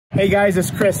Hey guys, it's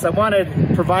Chris. I want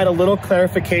to provide a little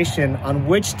clarification on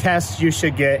which tests you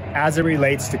should get as it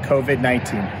relates to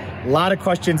COVID-19. A lot of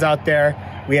questions out there.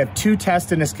 We have two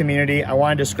tests in this community. I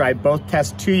want to describe both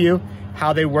tests to you,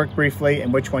 how they work briefly,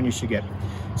 and which one you should get.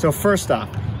 So first off,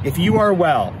 if you are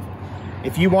well,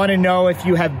 if you want to know if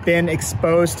you have been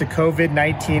exposed to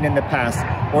COVID-19 in the past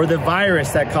or the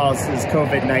virus that causes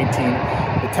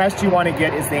COVID-19, the test you want to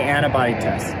get is the antibody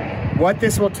test. What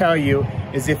this will tell you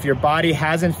is if your body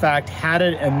has in fact had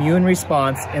an immune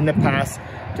response in the past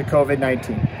to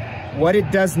COVID-19. What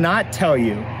it does not tell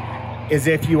you is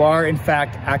if you are in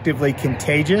fact actively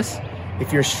contagious,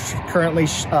 if you're currently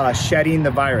shedding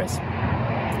the virus.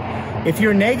 If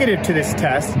you're negative to this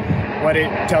test, what it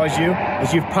tells you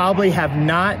is you probably have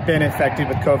not been infected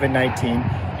with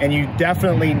COVID-19, and you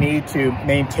definitely need to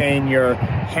maintain your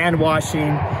hand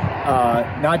washing,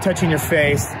 not touching your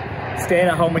face, staying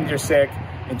at home when you're sick,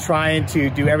 and trying to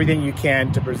do everything you can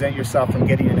to prevent yourself from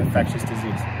getting an infectious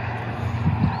disease.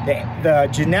 The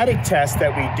genetic test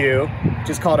that we do, which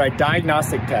is called our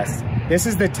diagnostic test, this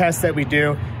is the test that we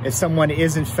do if someone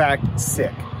is in fact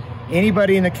sick.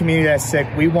 Anybody in the community that's sick,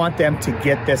 we want them to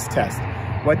get this test.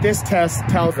 What this test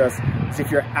tells us is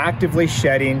if you're actively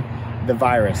shedding the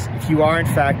virus, if you are in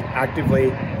fact actively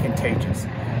contagious.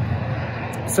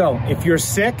 So if you're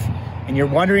sick and you're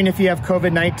wondering if you have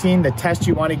COVID-19, the test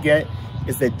you want to get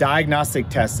is the diagnostic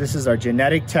test. This is our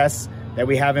genetic test that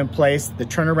we have in place. The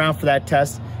turnaround for that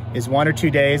test is 1 or 2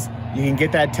 days. You can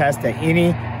get that test at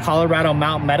any Colorado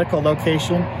Mountain Medical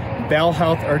location, Vail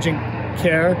Health Urgent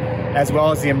Care, as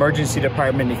well as the emergency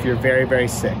department if you're very, very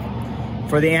sick.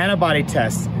 For the antibody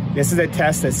test, this is a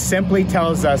test that simply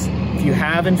tells us if you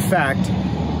have in fact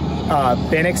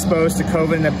been exposed to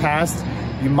COVID in the past,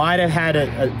 you might have had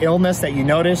an illness that you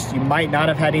noticed, you might not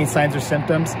have had any signs or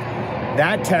symptoms.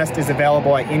 That test is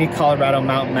available at any Colorado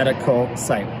Mountain Medical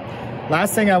site.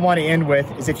 Last thing I want to end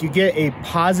with is if you get a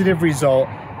positive result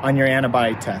on your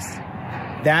antibody test,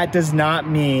 that does not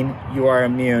mean you are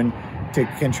immune to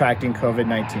contracting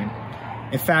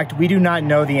COVID-19. In fact, we do not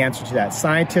know the answer to that.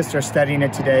 Scientists are studying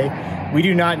it today. We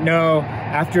do not know,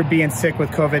 after being sick with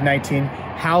COVID-19,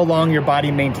 how long your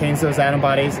body maintains those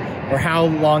antibodies or how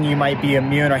long you might be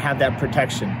immune or have that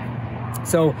protection.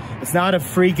 So it's not a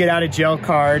free get out of jail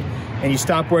card and you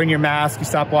stop wearing your mask, you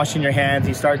stop washing your hands,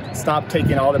 you stop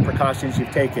taking all the precautions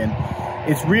you've taken.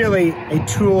 It's really a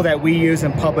tool that we use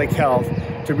in public health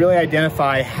to really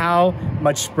identify how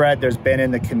much spread there's been in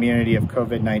the community of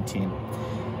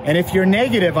COVID-19. And if you're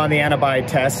negative on the antibody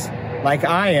test, like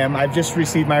I am, I've just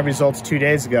received my results 2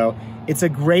 days ago, it's a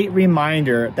great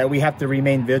reminder that we have to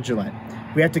remain vigilant.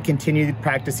 We have to continue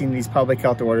practicing these public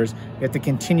health orders. We have to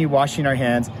continue washing our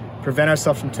hands, prevent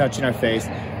ourselves from touching our face,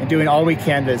 and doing all we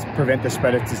can to prevent the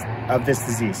spread of this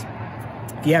disease.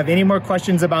 If you have any more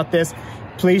questions about this,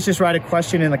 please just write a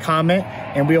question in the comment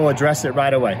and we will address it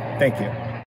right away. Thank you.